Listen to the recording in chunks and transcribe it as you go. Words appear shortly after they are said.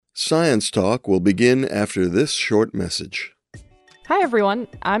Science Talk will begin after this short message. Hi everyone,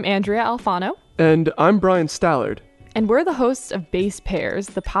 I'm Andrea Alfano. And I'm Brian Stallard. And we're the hosts of Base Pairs,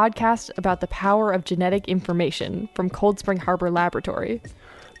 the podcast about the power of genetic information from Cold Spring Harbor Laboratory.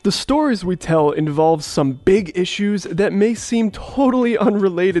 The stories we tell involve some big issues that may seem totally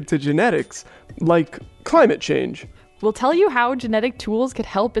unrelated to genetics, like climate change. We'll tell you how genetic tools could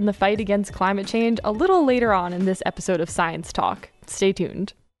help in the fight against climate change a little later on in this episode of Science Talk. Stay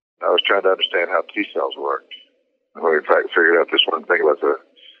tuned. I was trying to understand how T cells work. When we figured out this one thing about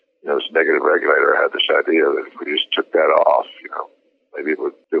this negative regulator, I had this idea that if we just took that off, maybe it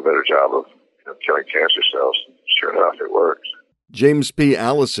would do a better job of killing cancer cells. Sure enough, it works. James P.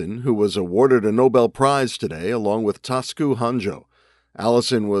 Allison, who was awarded a Nobel Prize today, along with Tasuku Honjo.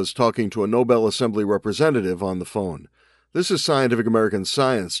 Allison was talking to a Nobel Assembly representative on the phone. This is Scientific American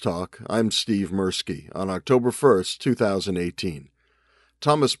Science Talk. I'm Steve Mirsky on October 1st, 2018.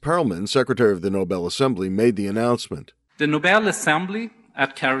 Thomas Perlman, Secretary of the Nobel Assembly, made the announcement. The Nobel Assembly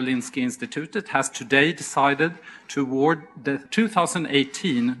at Karolinska Institutet has today decided to award the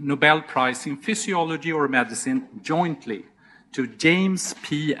 2018 Nobel Prize in Physiology or Medicine jointly to James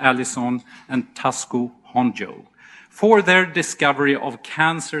P. Allison and Tasuku Honjo for their discovery of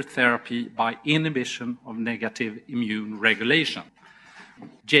cancer therapy by inhibition of negative immune regulation.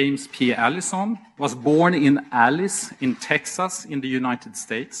 James P. Allison was born in Alice in Texas in the United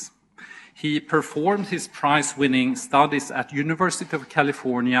States. He performed his prize-winning studies at University of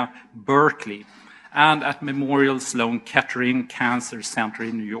California, Berkeley, and at Memorial Sloan Kettering Cancer Center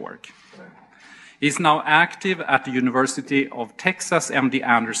in New York. He is now active at the University of Texas MD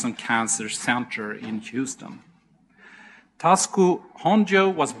Anderson Cancer Center in Houston. Tasuku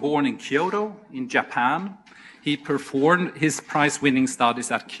Honjo was born in Kyoto, in Japan. He performed his prize-winning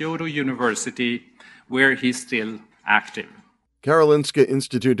studies at Kyoto University, where he's still active. Karolinska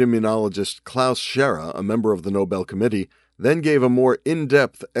Institute immunologist Klaus Scherrer, a member of the Nobel Committee, then gave a more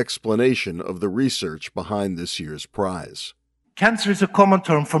in-depth explanation of the research behind this year's prize. Cancer is a common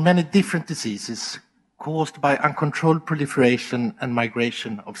term for many different diseases caused by uncontrolled proliferation and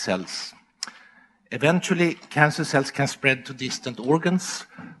migration of cells. Eventually, cancer cells can spread to distant organs,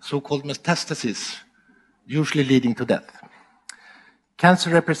 so-called metastases, usually leading to death.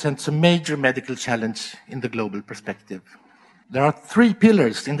 Cancer represents a major medical challenge in the global perspective. There are three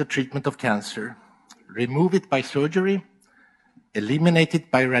pillars in the treatment of cancer: remove it by surgery, eliminate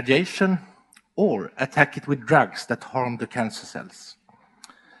it by radiation, or attack it with drugs that harm the cancer cells.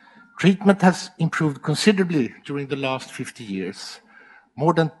 Treatment has improved considerably during the last 50 years.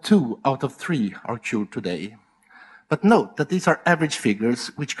 More than 2 out of 3 are cured today. But note that these are average figures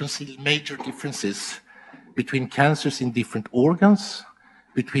which conceal major differences between cancers in different organs,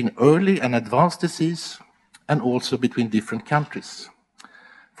 between early and advanced disease, and also between different countries.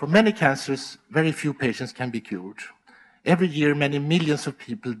 For many cancers, very few patients can be cured. Every year, many millions of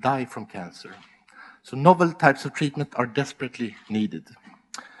people die from cancer. So novel types of treatment are desperately needed.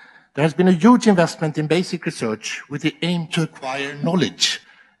 There has been a huge investment in basic research with the aim to acquire knowledge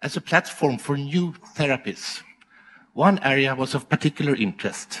as a platform for new therapies. One area was of particular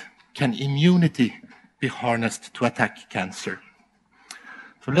interest: can immunity be harnessed to attack cancer?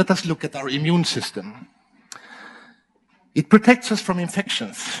 So let us look at our immune system. It protects us from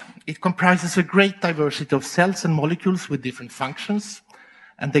infections. It comprises a great diversity of cells and molecules with different functions,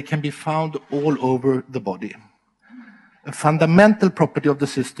 and they can be found all over the body. A fundamental property of the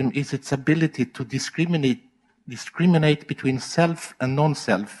system is its ability to discriminate between self and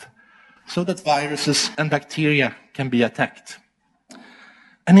non-self, so that viruses and bacteria can be attacked.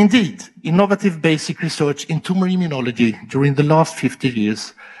 And indeed, innovative basic research in tumor immunology during the last 50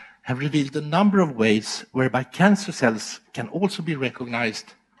 years have revealed a number of ways whereby cancer cells can also be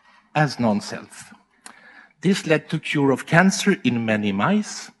recognized as non-self. This led to cure of cancer in many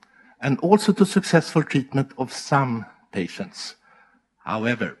mice and also to successful treatment of some patients.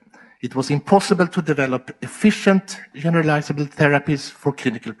 However, it was impossible to develop efficient, generalizable therapies for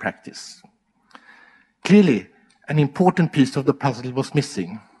clinical practice. Clearly, an important piece of the puzzle was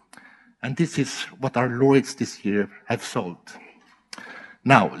missing, and this is what our laureates this year have solved.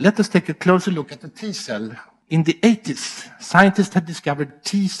 Now, let us take a closer look at the T cell. In the 80s, scientists had discovered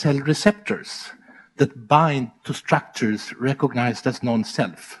T cell receptors that bind to structures recognized as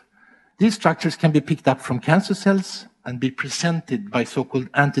non-self. These structures can be picked up from cancer cells and be presented by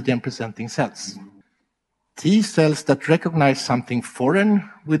so-called antigen-presenting cells. T cells that recognize something foreign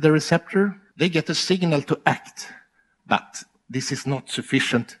with the receptor, they get a signal to act, but this is not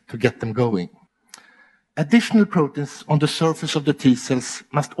sufficient to get them going. Additional proteins on the surface of the T cells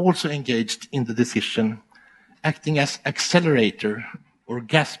must also engage in the decision, acting as accelerator or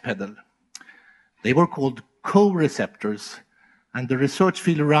gas pedal. They were called co-receptors, and the research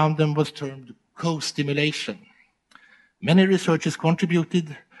field around them was termed co-stimulation. Many researchers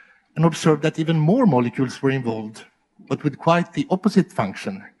contributed and observed that even more molecules were involved, but with quite the opposite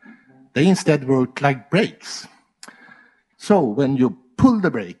function. They instead worked like brakes. So when you pull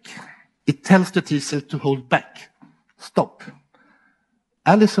the brake, it tells the T cell to hold back, stop.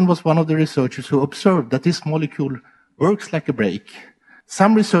 Allison was one of the researchers who observed that this molecule works like a brake.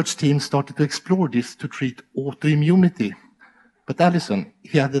 Some research teams started to explore this to treat autoimmunity, but Allison,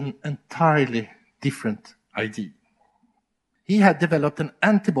 he had an entirely different idea. He had developed an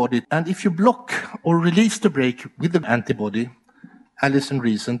antibody, and if you block or release the brake with the antibody, Allison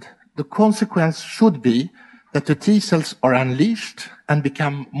reasoned, the consequence should be that the T cells are unleashed and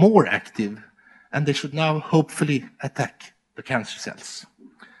become more active, and they should now hopefully attack the cancer cells.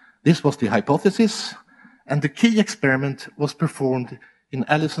 This was the hypothesis, and the key experiment was performed in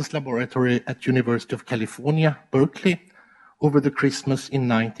Allison's laboratory at University of California, Berkeley, over the Christmas in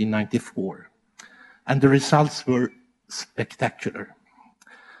 1994. And the results were spectacular.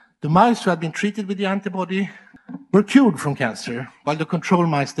 The mice who had been treated with the antibody were cured from cancer, while the control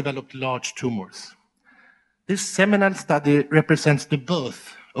mice developed large tumors. This seminal study represents the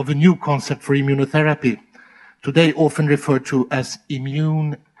birth of a new concept for immunotherapy, today often referred to as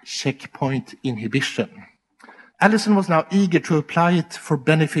immune checkpoint inhibition. Allison was now eager to apply it for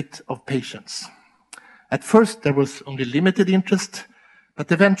benefit of patients. At first, there was only limited interest,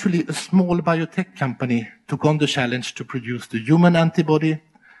 but eventually a small biotech company took on the challenge to produce the human antibody,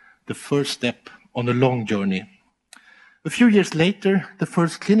 the first step on a long journey. A few years later, the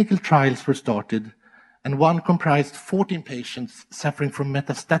first clinical trials were started, and one comprised 14 patients suffering from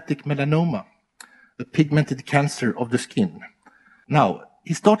metastatic melanoma, a pigmented cancer of the skin. Now,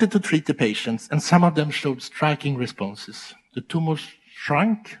 he started to treat the patients, and some of them showed striking responses. The tumors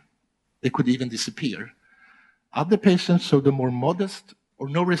shrunk, they could even disappear. Other patients showed a more modest or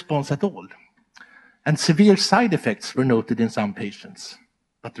no response at all. And severe side effects were noted in some patients,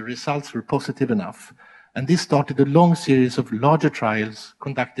 but the results were positive enough. And this started a long series of larger trials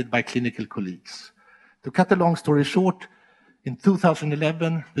conducted by clinical colleagues. To cut a long story short, in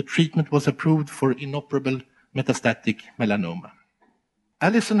 2011, the treatment was approved for inoperable metastatic melanoma.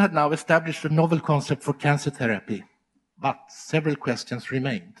 Allison had now established a novel concept for cancer therapy, but several questions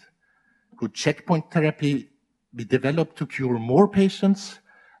remained. Could checkpoint therapy be developed to cure more patients,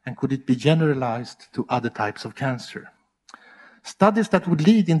 and could it be generalized to other types of cancer? Studies that would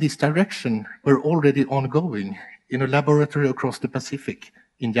lead in this direction were already ongoing in a laboratory across the Pacific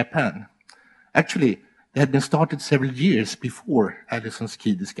in Japan. Actually, they had been started several years before Allison's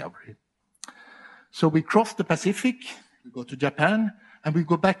key discovery. So we cross the Pacific, we go to Japan, and we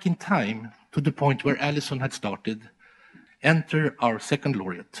go back in time to the point where Allison had started. Enter our second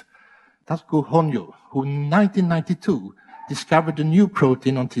laureate, Tasuku Honjo, who in 1992 discovered a new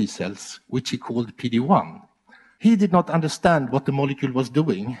protein on T cells, which he called PD-1. He did not understand what the molecule was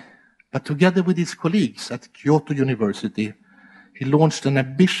doing, but together with his colleagues at Kyoto University, he launched an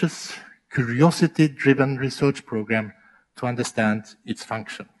ambitious, curiosity-driven research program to understand its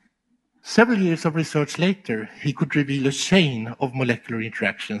function. Several years of research later, he could reveal a chain of molecular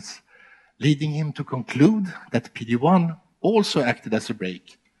interactions, leading him to conclude that PD-1 also acted as a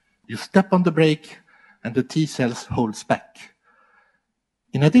brake. You step on the brake, and the T cells holds back.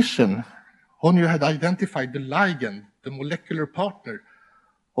 In addition, Honjo had identified the ligand, the molecular partner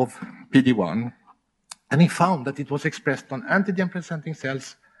of PD-1, and he found that it was expressed on antigen-presenting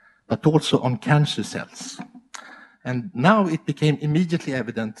cells, but also on cancer cells. And now it became immediately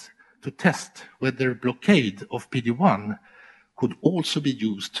evident to test whether blockade of PD-1 could also be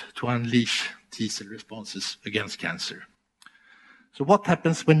used to unleash T cell responses against cancer. So what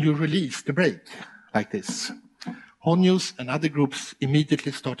happens when you release the brake like this? Honjo's and other groups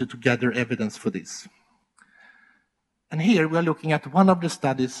immediately started to gather evidence for this. And here we are looking at one of the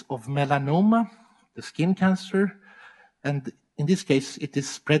studies of melanoma, the skin cancer, and in this case it is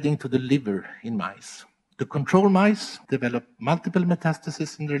spreading to the liver in mice. The control mice developed multiple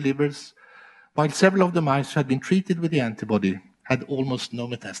metastases in their livers, while several of the mice who had been treated with the antibody had almost no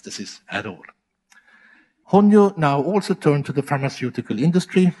metastasis at all. Honjo now also turned to the pharmaceutical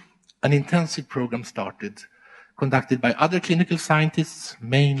industry. An intensive program started, conducted by other clinical scientists,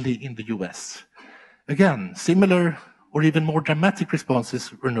 mainly in the US. Again, similar or even more dramatic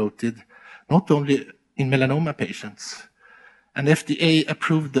responses were noted, not only in melanoma patients. And FDA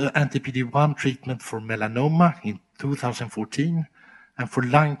approved the anti-PD-1 treatment for melanoma in 2014 and for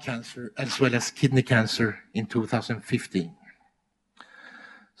lung cancer as well as kidney cancer in 2015.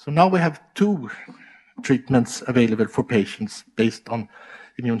 So now we have two treatments available for patients based on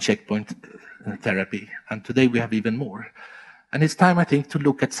immune checkpoint therapy. And today we have even more. And it's time, I think, to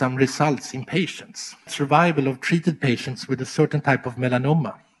look at some results in patients. Survival of treated patients with a certain type of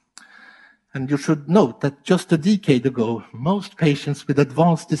melanoma. And you should note that just a decade ago, most patients with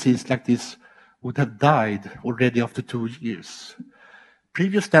advanced disease like this would have died already after 2 years.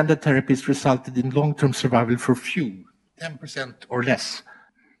 Previous standard therapies resulted in long-term survival for few, 10% or less.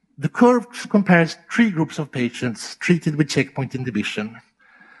 The curve compares 3 groups of patients treated with checkpoint inhibition.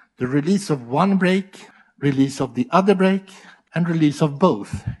 The release of one brake, release of the other brake, and release of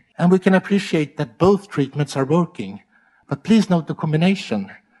both. And we can appreciate that both treatments are working. But please note the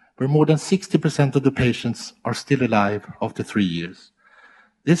combination, where more than 60% of the patients are still alive after 3 years.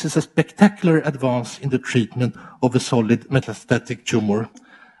 This is a spectacular advance in the treatment of a solid metastatic tumor,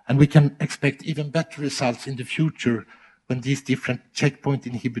 and we can expect even better results in the future when these different checkpoint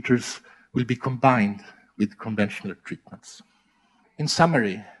inhibitors will be combined with conventional treatments. In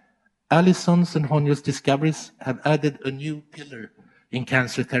summary, Allison's and Honjo's discoveries have added a new pillar in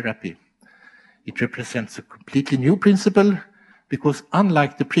cancer therapy. It represents a completely new principle because,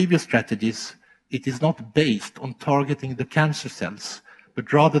 unlike the previous strategies, it is not based on targeting the cancer cells,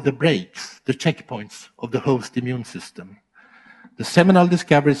 but rather the brakes, the checkpoints of the host immune system. The seminal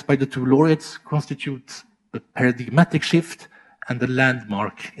discoveries by the 2 laureates constitute a paradigmatic shift and a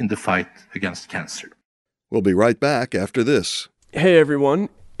landmark in the fight against cancer. We'll be right back after this. Hey everyone,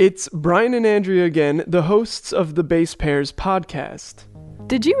 it's Brian and Andrea again, the hosts of the Base Pairs podcast.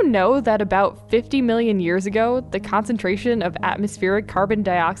 Did you know that about 50 million years ago, the concentration of atmospheric carbon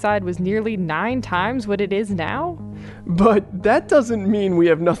dioxide was nearly 9 times what it is now? But that doesn't mean we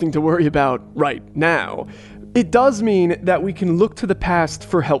have nothing to worry about right now. It does mean that we can look to the past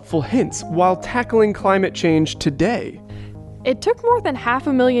for helpful hints while tackling climate change today. It took more than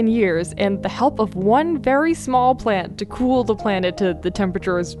 500,000 years and the help of one very small plant to cool the planet to the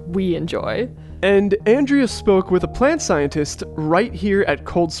temperatures we enjoy. And Andrea spoke with a plant scientist right here at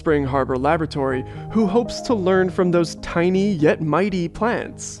Cold Spring Harbor Laboratory who hopes to learn from those tiny yet mighty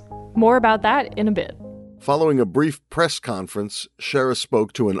plants. More about that in a bit. Following a brief press conference, Shara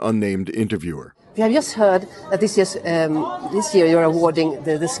spoke to an unnamed interviewer. We have just heard that this year you're awarding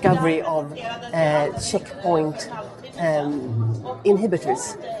the discovery of checkpoint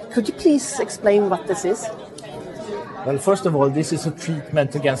inhibitors. Could you please explain what this is? Well, first of all, this is a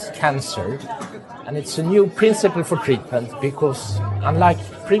treatment against cancer, and it's a new principle for treatment because unlike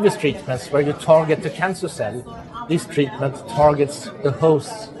previous treatments where you target the cancer cell, this treatment targets the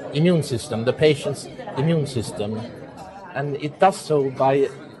host's immune system, the patient's immune system, and it does so by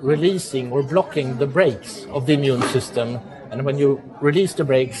releasing or blocking the brakes of the immune system. And when you release the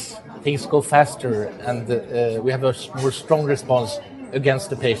brakes, things go faster, and we have a more strong response against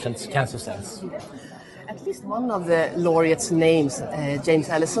the patient's cancer cells. At least one of the laureates' names, James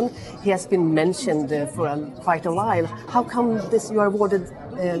Allison, he has been mentioned for quite a while. How come you are awarded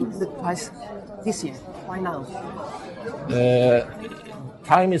the prize this year? Why now?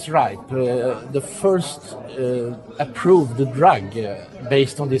 Time is right. The first approved drug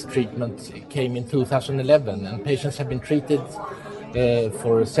based on this treatment came in 2011, and patients have been treated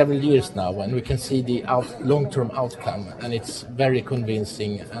for several years now, and we can see the long-term outcome, and it's very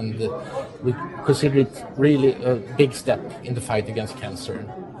convincing, and we consider it really a big step in the fight against cancer.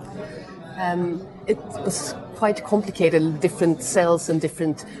 It was quite complicated, different cells and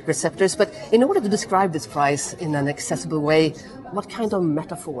different receptors, but in order to describe this prize in an accessible way, what kind of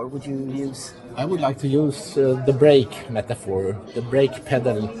metaphor would you use? I would like to use the brake metaphor, the brake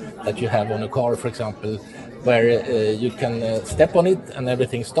pedal that you have on a car, for example, where you can step on it and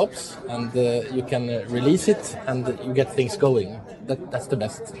everything stops, and you can release it and you get things going. That's the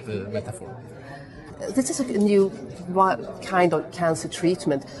best metaphor. This is a new kind of cancer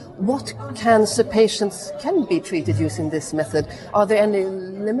treatment. What cancer patients can be treated using this method? Are there any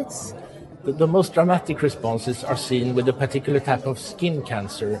limits? The most dramatic responses are seen with a particular type of skin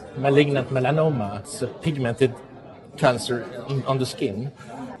cancer, malignant melanoma. It's a pigmented cancer on the skin.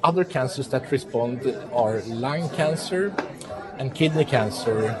 Other cancers that respond are lung cancer and kidney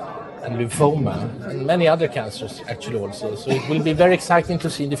cancer and lymphoma, and many other cancers actually also. So it will be very exciting to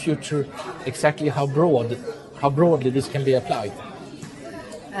see in the future exactly how broadly this can be applied.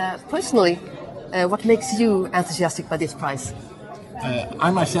 Personally, what makes you enthusiastic by this prize? I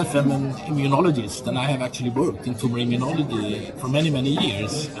myself am an immunologist, and I have actually worked in tumor immunology for many, many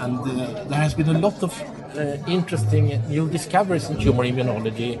years, and there has been a lot of interesting new discoveries in tumor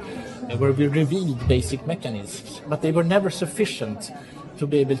immunology where we revealed basic mechanisms, but they were never sufficient to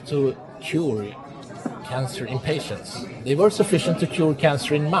be able to cure cancer in patients. They were sufficient to cure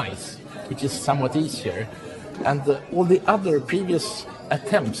cancer in mice, which is somewhat easier. And all the other previous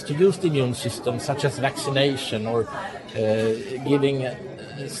attempts to use the immune system, such as vaccination or giving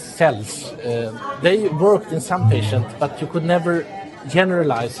cells, they worked in some patients, but you could never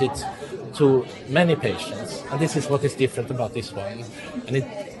generalize it to many patients. And this is what is different about this one. And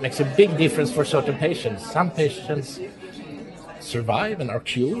it makes a big difference for certain patients. Some patients survive and are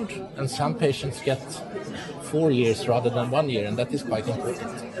cured, and some patients get 4 years rather than 1 year, and that is quite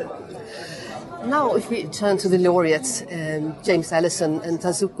important. Now, if we turn to the laureates, James Allison and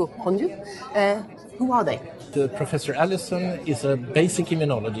Tasuku Honjo, who are they? Professor Allison is a basic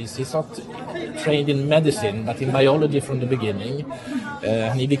immunologist. He's not trained in medicine, but in biology from the beginning.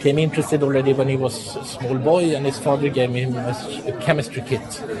 And he became interested already when he was a small boy, and his father gave him a chemistry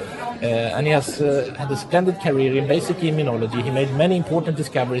kit. And he has had a splendid career in basic immunology. He made many important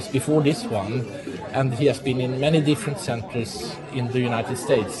discoveries before this one, and he has been in many different centers in the United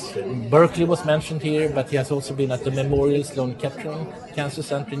States. Berkeley was mentioned here, but he has also been at the Memorial Sloan Kettering Cancer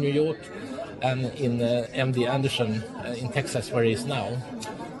Center in New York, and in MD Anderson in Texas, where he is now.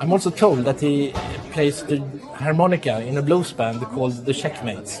 I'm also told that he plays the harmonica in a blues band called the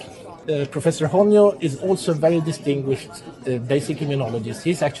Checkmates. Professor Honjo is also a very distinguished basic immunologist.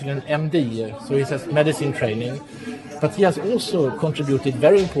 He's actually an MD, so he has medicine training, but he has also contributed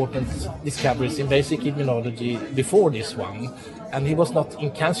very important discoveries in basic immunology before this one, and he was not in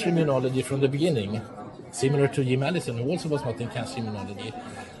cancer immunology from the beginning, similar to Jim Allison, who also was not in cancer immunology.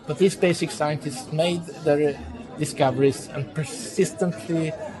 But these basic scientists made their discoveries and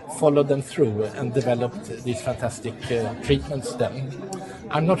persistently followed them through and developed these fantastic treatments then.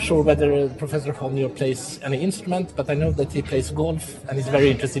 I'm not sure whether Professor Honjo plays any instrument, but I know that he plays golf and is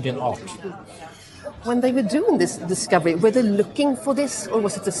very interested in art. When they were doing this discovery, were they looking for this, or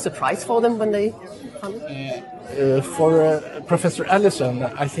was it a surprise for them when they found it? For Professor Allison,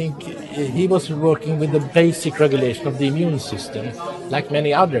 I think he was working with the basic regulation of the immune system, like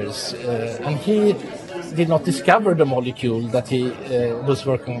many others, and he did not discover the molecule that he was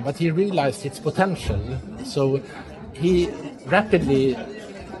working on, but he realized its potential. So he rapidly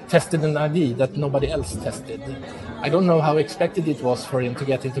tested an idea that nobody else tested. I don't know how expected it was for him to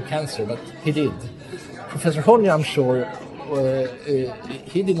get into cancer, but he did. Professor Honjo, I'm sure,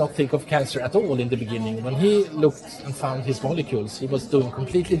 he did not think of cancer at all in the beginning. When he looked and found his molecules, he was doing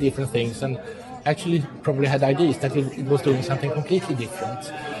completely different things, and actually probably had ideas that it was doing something completely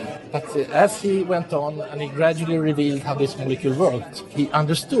different. But as he went on and he gradually revealed how this molecule worked, he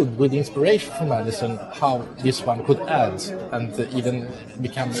understood with inspiration from Allison how this one could add and even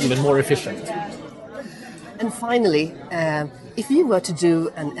become even more efficient. And finally, if you were to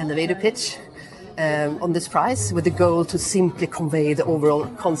do an elevator pitch on this prize with the goal to simply convey the overall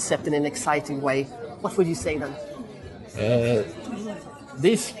concept in an exciting way, what would you say then?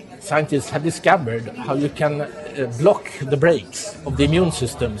 These scientists have discovered how you can block the brakes of the immune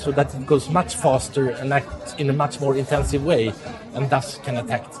system so that it goes much faster and acts in a much more intensive way, and thus can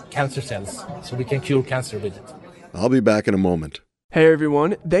attack cancer cells, so we can cure cancer with it. I'll be back in a moment. Hey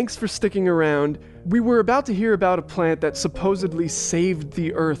everyone, thanks for sticking around. We were about to hear about a plant that supposedly saved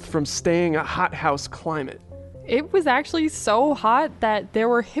the Earth from staying a hothouse climate. It was actually so hot that there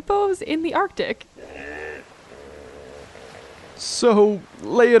were hippos in the Arctic. So,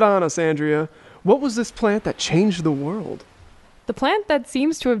 lay it on us, Andrea. What was this plant that changed the world? The plant that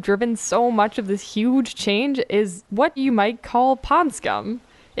seems to have driven so much of this huge change is what you might call pond scum.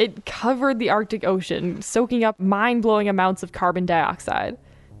 It covered the Arctic Ocean, soaking up mind-blowing amounts of carbon dioxide.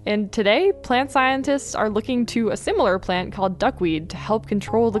 And today, plant scientists are looking to a similar plant called duckweed to help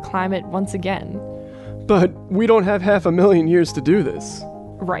control the climate once again. But we don't have 500,000 years to do this.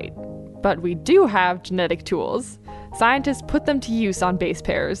 Right. But we do have genetic tools. Scientists put them to use on Base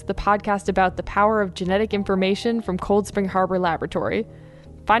Pairs, the podcast about the power of genetic information from Cold Spring Harbor Laboratory.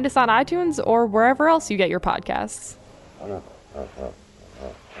 Find us on iTunes or wherever else you get your podcasts.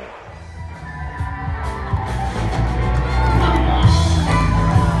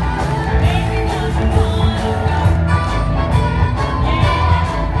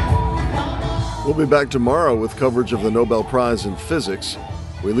 We'll be back tomorrow with coverage of the Nobel Prize in Physics.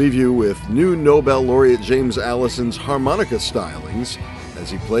 We leave you with new Nobel laureate James Allison's harmonica stylings as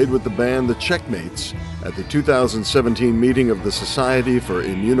he played with the band The Checkmates at the 2017 meeting of the Society for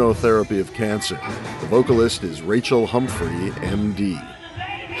Immunotherapy of Cancer. The vocalist is Rachel Humphrey, M.D.